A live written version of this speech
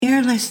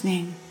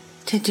listening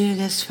to Do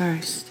This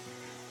First,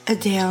 a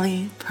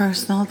daily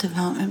personal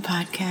development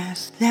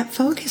podcast that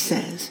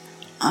focuses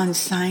on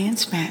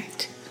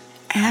science-backed,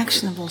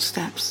 actionable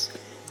steps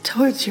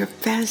towards your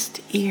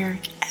best year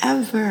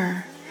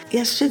ever.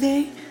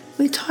 Yesterday,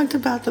 we talked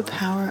about the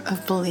power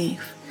of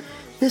belief.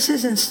 This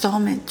is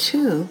installment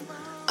 2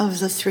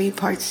 of the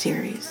 3-part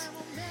series.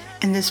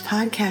 In this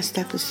podcast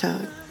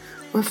episode,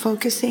 we're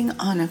focusing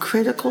on a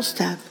critical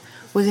step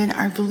within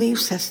our belief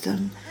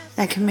system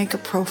that can make a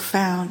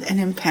profound and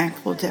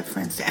impactful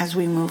difference as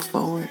we move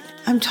forward.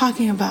 I'm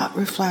talking about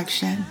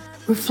reflection.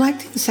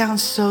 Reflecting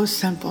sounds so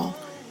simple,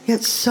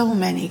 yet so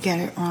many get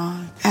it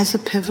wrong. As a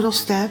pivotal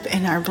step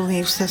in our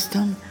belief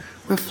system,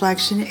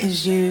 reflection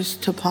is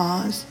used to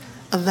pause,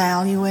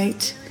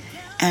 evaluate,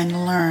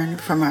 and learn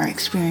from our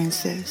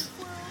experiences.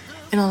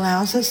 It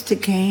allows us to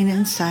gain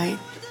insight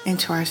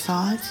into our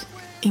thoughts,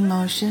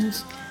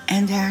 emotions,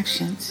 and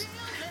actions,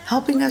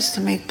 helping us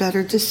to make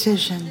better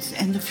decisions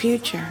in the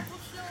future.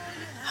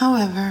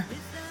 However,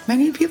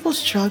 many people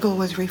struggle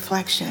with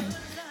reflection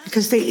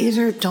because they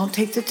either don't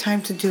take the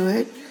time to do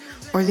it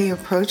or they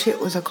approach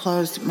it with a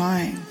closed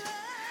mind.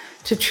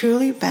 To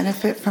truly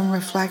benefit from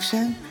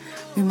reflection,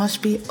 we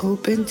must be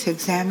open to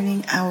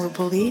examining our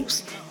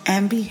beliefs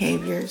and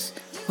behaviors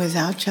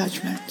without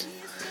judgment.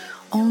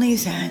 Only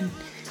then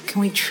can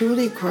we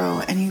truly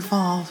grow and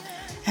evolve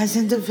as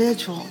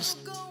individuals.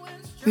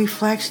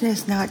 Reflection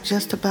is not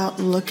just about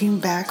looking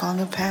back on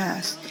the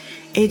past.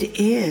 It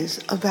is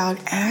about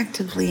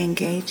actively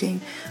engaging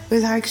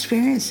with our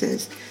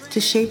experiences to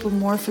shape a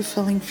more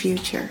fulfilling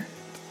future.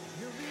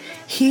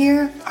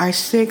 Here are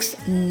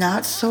 6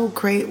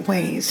 not-so-great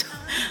ways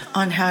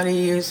on how to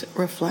use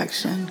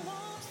reflection.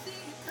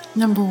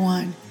 Number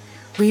 1,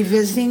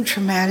 revisiting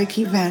traumatic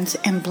events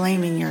and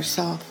blaming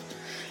yourself,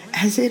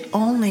 as it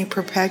only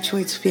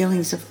perpetuates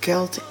feelings of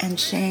guilt and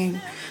shame,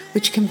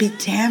 which can be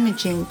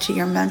damaging to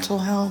your mental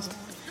health.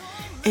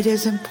 It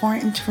is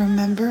important to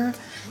remember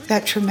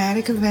that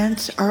traumatic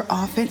events are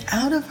often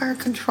out of our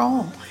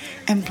control,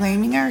 and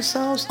blaming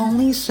ourselves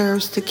only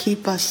serves to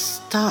keep us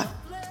stuck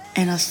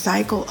in a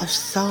cycle of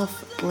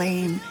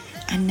self-blame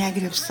and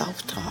negative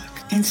self-talk.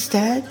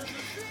 Instead,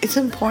 it's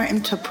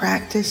important to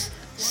practice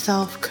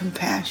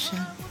self-compassion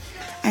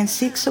and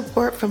seek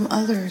support from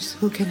others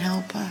who can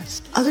help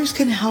us. Others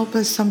can help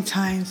us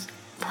sometimes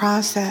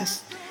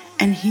process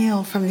and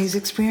heal from these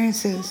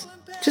experiences.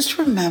 Just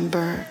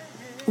remember,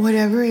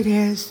 whatever it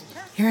is,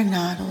 you're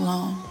not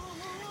alone.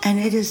 And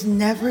it is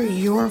never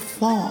your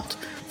fault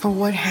for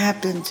what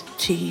happened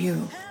to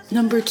you.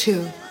 Number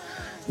 2,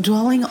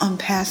 dwelling on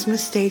past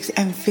mistakes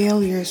and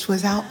failures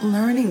without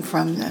learning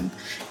from them.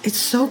 It's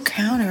so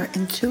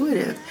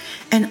counterintuitive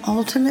and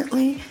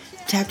ultimately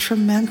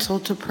detrimental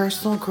to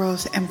personal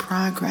growth and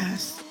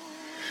progress.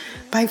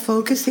 By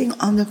focusing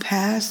on the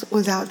past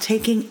without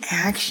taking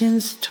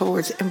actions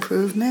towards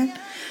improvement,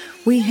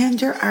 we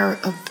hinder our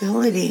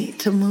ability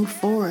to move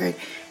forward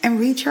and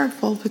reach our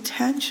full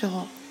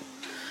potential.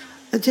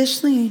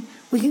 Additionally,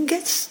 we can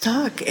get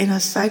stuck in a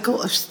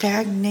cycle of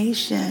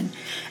stagnation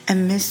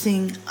and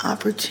missing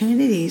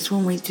opportunities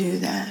when we do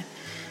that.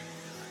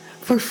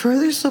 For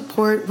further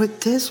support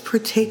with this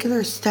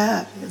particular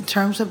step in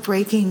terms of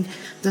breaking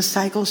the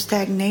cycle of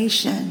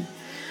stagnation,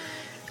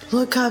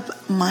 look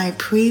up my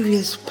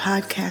previous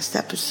podcast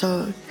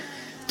episode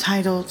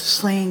titled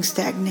Slaying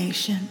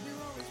Stagnation.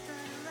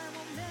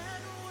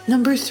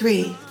 Number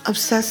 3,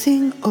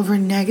 obsessing over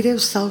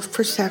negative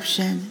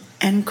self-perception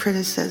and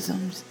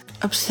criticisms.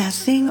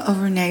 Obsessing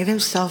over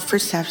negative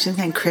self-perception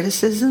and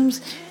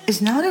criticisms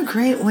is not a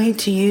great way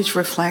to use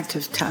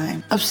reflective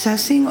time.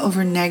 Obsessing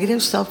over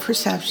negative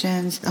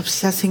self-perceptions,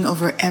 obsessing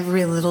over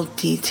every little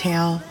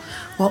detail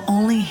will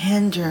only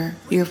hinder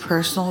your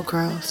personal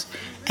growth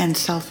and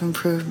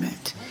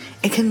self-improvement.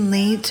 It can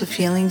lead to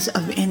feelings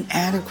of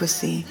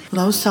inadequacy,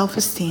 low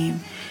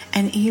self-esteem,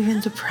 and even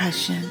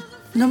depression.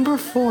 Number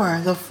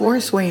 4, the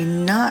 4th way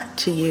not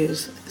to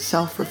use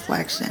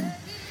self-reflection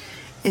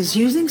is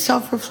using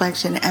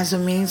self-reflection as a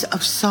means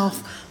of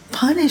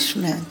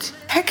self-punishment.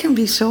 That can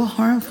be so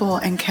harmful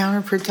and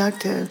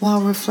counterproductive. While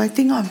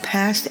reflecting on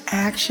past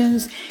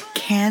actions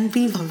can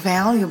be a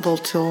valuable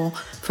tool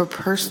for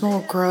personal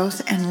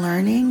growth and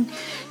learning,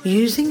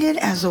 using it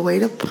as a way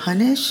to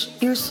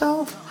punish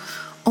yourself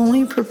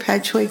only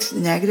perpetuates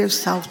negative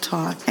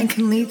self-talk and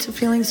can lead to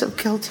feelings of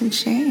guilt and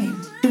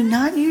shame. Do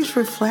not use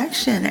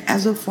reflection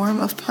as a form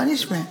of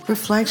punishment.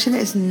 Reflection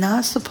is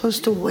not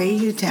supposed to weigh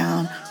you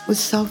down with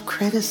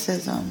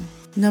self-criticism.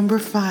 Number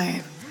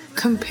 5,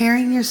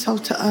 comparing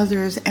yourself to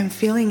others and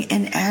feeling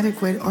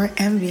inadequate or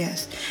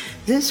envious.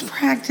 This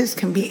practice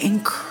can be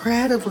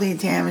incredibly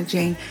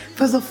damaging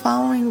for the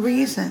following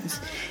reasons.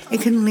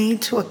 It can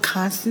lead to a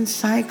constant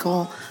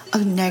cycle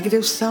of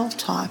negative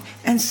self-talk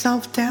and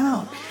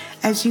self-doubt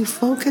as you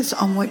focus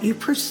on what you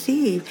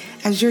perceive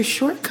as your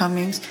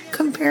shortcomings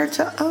compared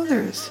to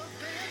others.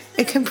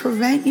 It can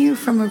prevent you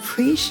from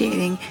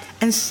appreciating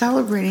and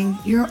celebrating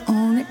your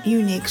own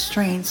unique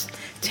strengths,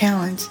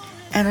 talents,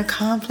 and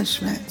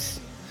accomplishments.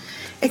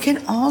 It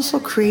can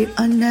also create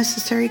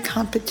unnecessary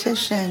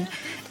competition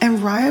and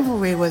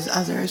rivalry with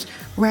others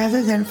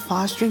rather than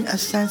fostering a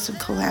sense of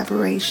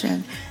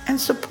collaboration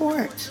and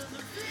support.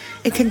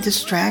 It can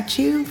distract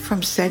you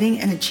from setting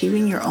and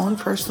achieving your own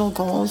personal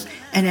goals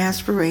and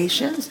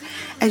aspirations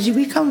as you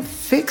become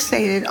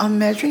fixated on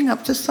measuring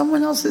up to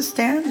someone else's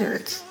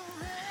standards.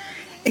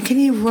 It can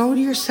erode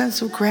your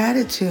sense of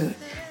gratitude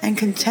and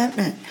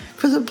contentment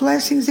for the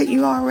blessings that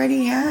you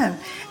already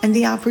have and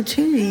the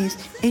opportunities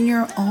in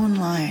your own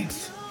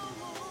life.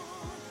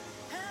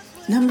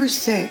 Number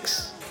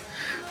 6,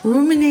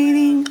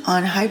 ruminating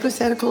on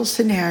hypothetical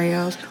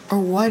scenarios or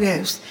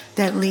what-ifs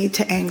that lead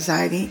to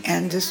anxiety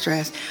and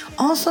distress,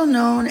 also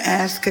known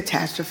as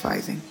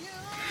catastrophizing.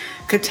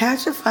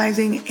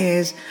 Catastrophizing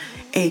is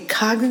a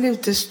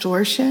cognitive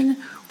distortion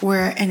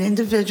where an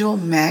individual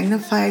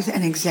magnifies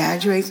and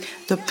exaggerates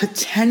the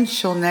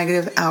potential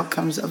negative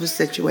outcomes of a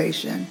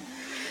situation.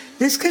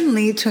 This can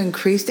lead to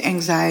increased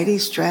anxiety,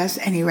 stress,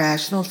 and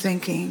irrational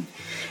thinking.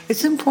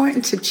 It's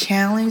important to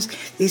challenge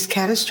these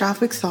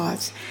catastrophic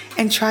thoughts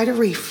and try to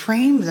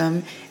reframe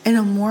them in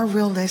a more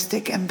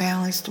realistic and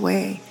balanced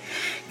way.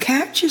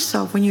 Catch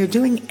yourself when you're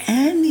doing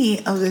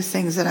any of the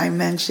things that I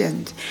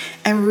mentioned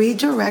and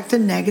redirect the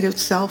negative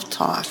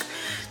self-talk.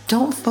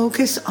 Don't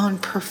focus on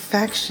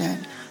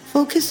perfection.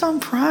 Focus on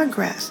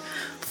progress.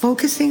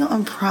 Focusing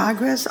on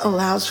progress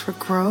allows for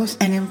growth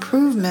and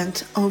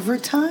improvement over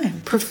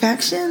time.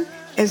 Perfection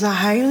is a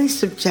highly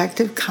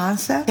subjective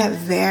concept that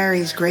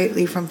varies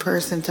greatly from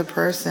person to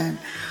person.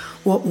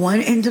 What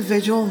one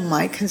individual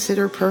might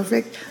consider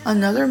perfect,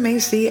 another may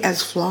see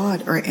as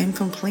flawed or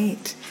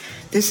incomplete.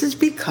 This is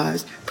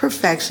because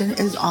perfection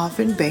is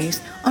often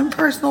based on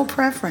personal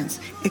preference,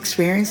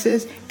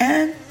 experiences,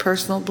 and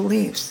personal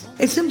beliefs.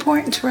 It's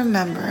important to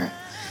remember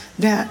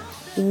that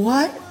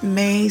what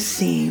may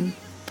seem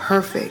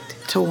perfect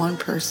to one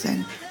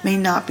person may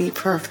not be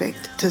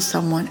perfect to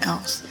someone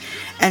else.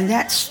 And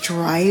that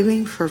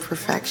striving for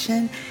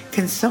perfection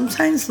can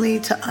sometimes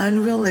lead to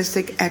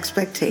unrealistic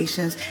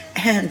expectations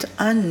and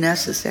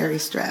unnecessary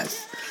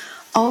stress.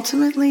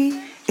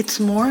 Ultimately, it's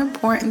more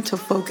important to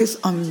focus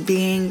on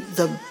being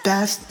the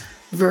best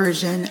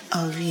version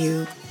of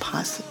you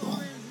possible.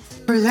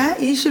 For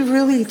that, you should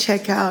really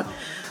check out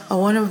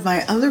one of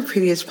my other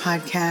previous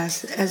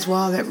podcasts as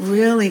well that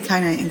really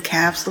kind of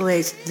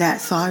encapsulates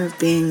that thought of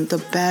being the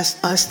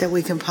best us that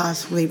we can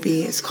possibly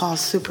be. It's called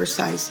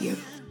Supersize You.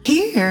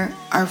 Here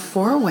are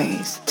 4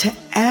 ways to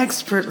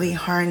expertly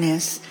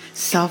harness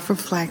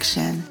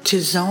self-reflection to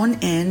zone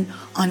in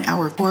on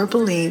our core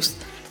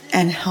beliefs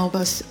and help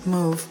us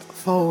move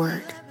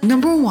forward.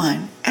 Number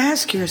 1,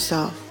 ask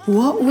yourself,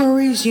 what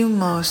worries you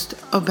most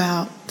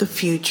about the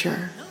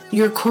future?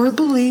 Your core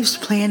beliefs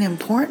play an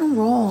important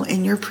role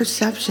in your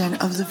perception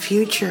of the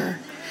future.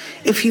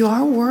 If you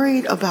are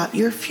worried about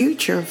your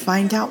future,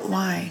 find out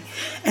why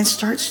and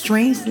start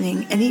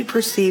strengthening any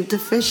perceived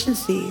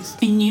deficiencies.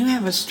 And you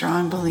have a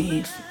strong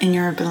belief in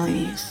your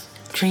abilities,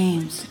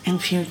 dreams,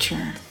 and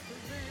future.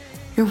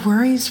 Your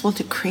worries will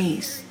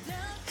decrease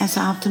as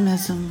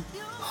optimism,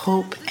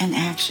 hope, and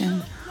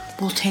action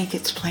will take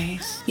its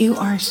place. You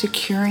are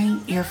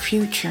securing your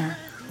future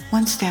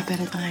one step at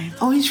a time.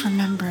 Always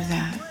remember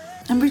that.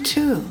 Number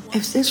 2,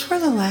 if this were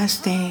the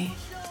last day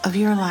of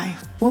your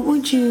life, what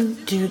would you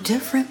do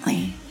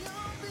differently?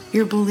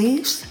 Your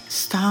beliefs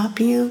stop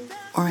you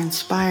or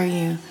inspire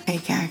you to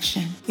take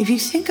action. If you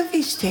think of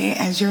each day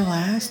as your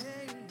last,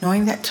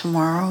 knowing that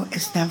tomorrow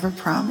is never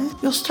promised,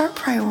 you'll start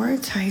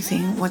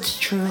prioritizing what's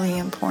truly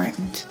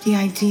important. The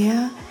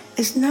idea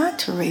is not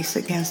to race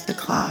against the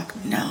clock,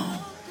 no.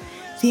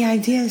 The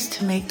idea is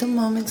to make the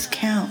moments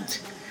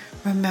count.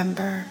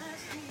 Remember,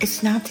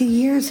 it's not the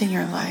years in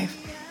your life,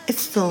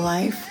 it's the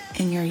life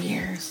in your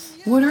years.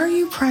 What are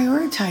you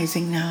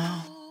prioritizing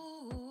now?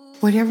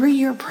 Whatever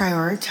you're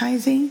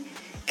prioritizing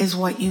is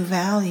what you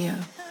value.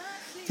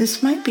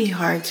 This might be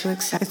hard to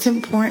accept. It's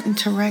important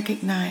to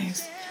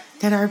recognize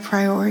that our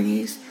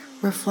priorities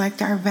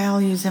reflect our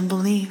values and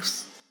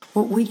beliefs.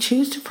 What we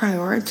choose to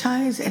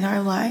prioritize in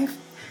our life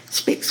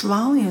speaks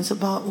volumes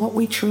about what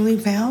we truly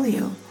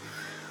value.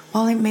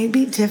 While it may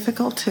be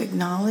difficult to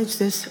acknowledge,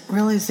 this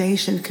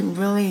realization can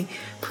really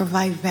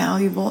provide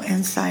valuable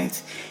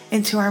insights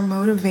into our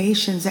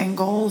motivations and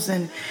goals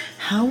and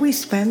how we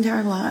spend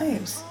our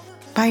lives.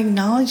 By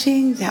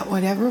acknowledging that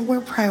whatever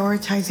we're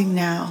prioritizing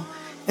now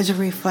is a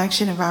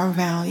reflection of our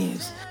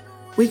values,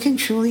 we can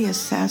truly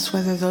assess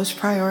whether those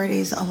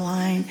priorities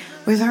align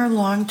with our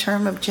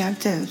long-term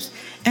objectives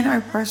and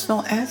our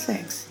personal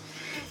ethics.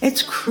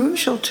 It's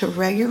crucial to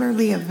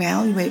regularly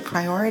evaluate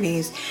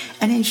priorities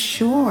and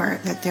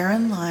ensure that they're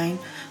in line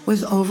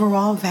with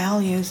overall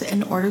values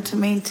in order to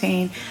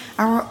maintain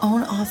our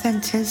own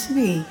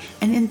authenticity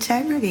and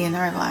integrity in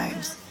our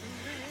lives.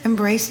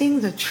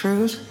 Embracing the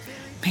truth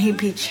may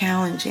be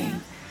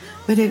challenging,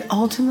 but it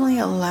ultimately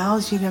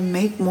allows you to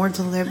make more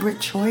deliberate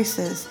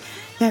choices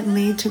that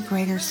lead to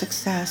greater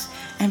success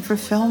and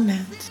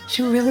fulfillment. You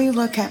should really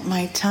look at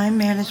my time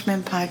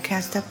management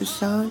podcast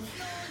episode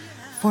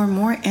for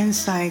more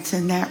insights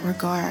in that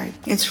regard.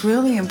 It's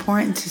really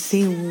important to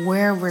see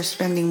where we're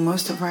spending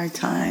most of our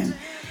time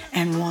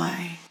and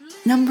why.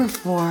 Number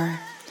 4,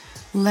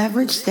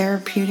 leverage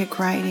therapeutic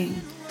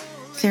writing.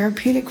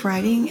 Therapeutic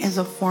writing is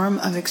a form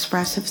of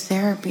expressive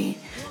therapy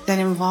that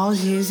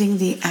involves using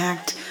the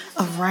act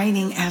of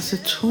writing as a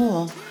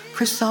tool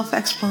for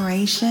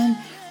self-exploration,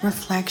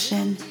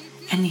 reflection,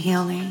 and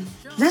healing.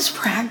 This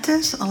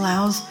practice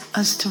allows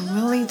us to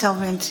really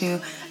delve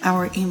into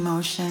our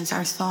emotions,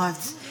 our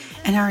thoughts,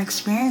 and our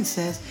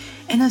experiences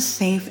in a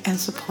safe and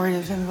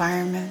supportive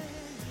environment.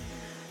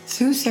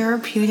 Through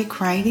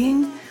therapeutic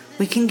writing,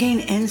 we can gain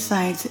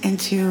insights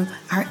into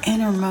our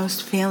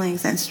innermost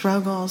feelings and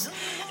struggles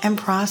and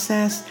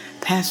process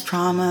past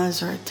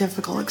traumas or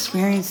difficult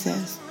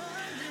experiences.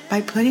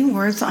 By putting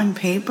words on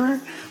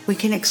paper, we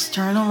can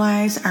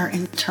externalize our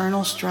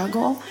internal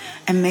struggle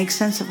and make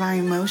sense of our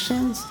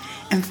emotions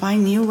and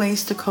find new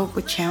ways to cope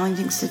with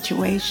challenging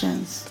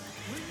situations.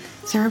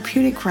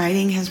 Therapeutic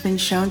writing has been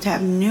shown to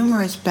have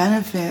numerous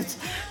benefits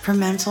for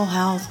mental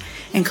health,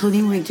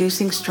 including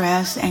reducing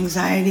stress,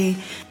 anxiety.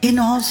 It can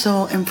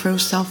also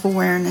improve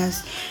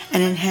self-awareness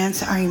and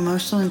enhance our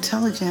emotional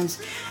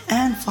intelligence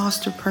and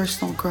foster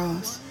personal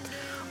growth.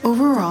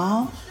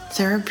 Overall,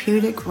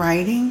 therapeutic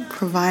writing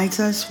provides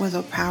us with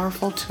a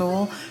powerful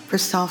tool for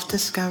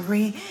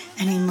self-discovery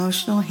and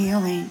emotional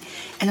healing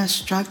in a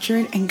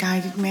structured and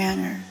guided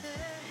manner.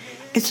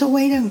 It's a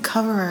way to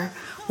uncover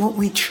what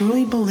we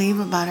truly believe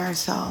about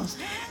ourselves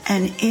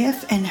and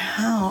if and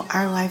how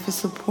our life is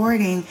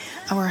supporting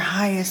our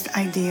highest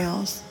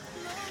ideals.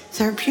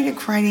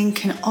 Therapeutic writing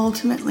can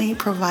ultimately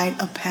provide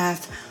a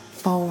path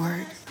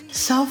forward.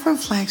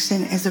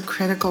 Self-reflection is a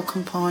critical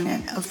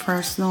component of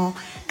personal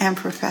and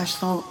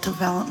professional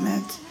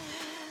development.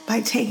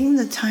 By taking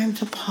the time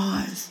to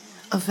pause,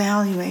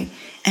 evaluate,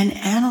 and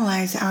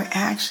analyze our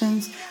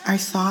actions, our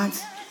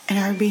thoughts, and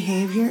our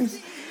behaviors,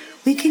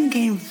 we can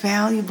gain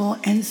valuable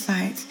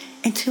insights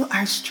into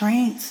our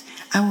strengths,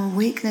 our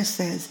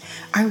weaknesses,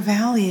 our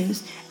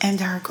values,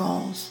 and our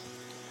goals.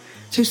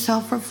 Through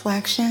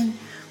self-reflection,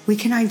 we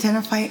can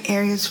identify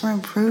areas for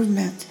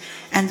improvement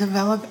and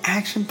develop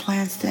action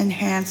plans to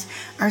enhance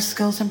our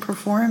skills and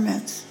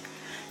performance.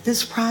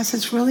 This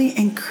process really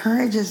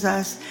encourages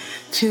us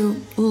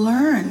to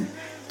learn,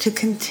 to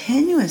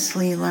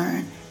continuously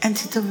learn, and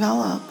to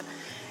develop.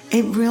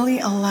 It really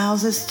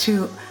allows us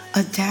to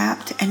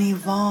adapt and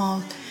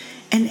evolve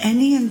in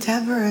any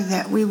endeavor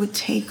that we would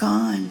take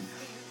on.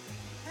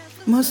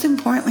 Most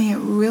importantly, it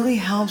really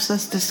helps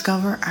us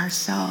discover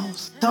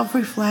ourselves.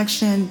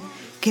 Self-reflection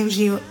gives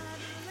you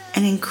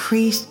an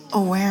increased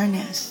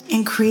awareness,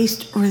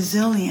 increased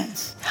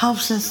resilience,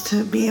 helps us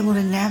to be able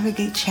to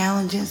navigate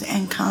challenges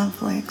and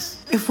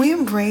conflicts. If we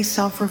embrace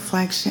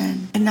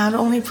self-reflection, it not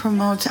only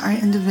promotes our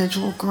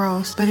individual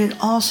growth, but it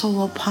also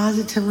will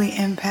positively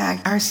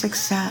impact our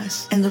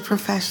success in the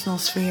professional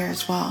sphere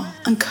as well.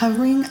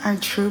 Uncovering our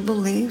true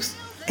beliefs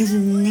is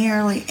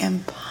nearly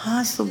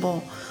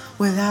impossible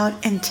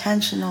without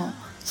intentional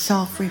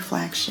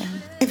self-reflection.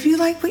 If you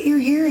like what you're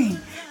hearing,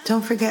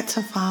 don't forget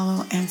to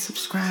follow and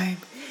subscribe.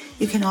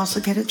 You can also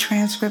get a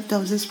transcript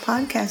of this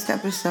podcast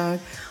episode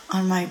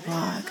on my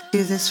blog,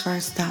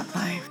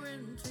 dothisfirst.life.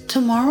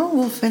 Tomorrow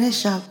we'll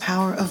finish up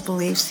Power of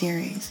Belief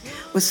series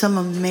with some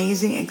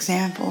amazing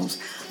examples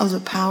of the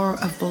power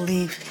of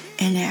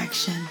belief in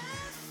action.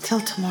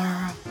 Till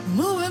tomorrow.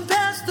 Moving back.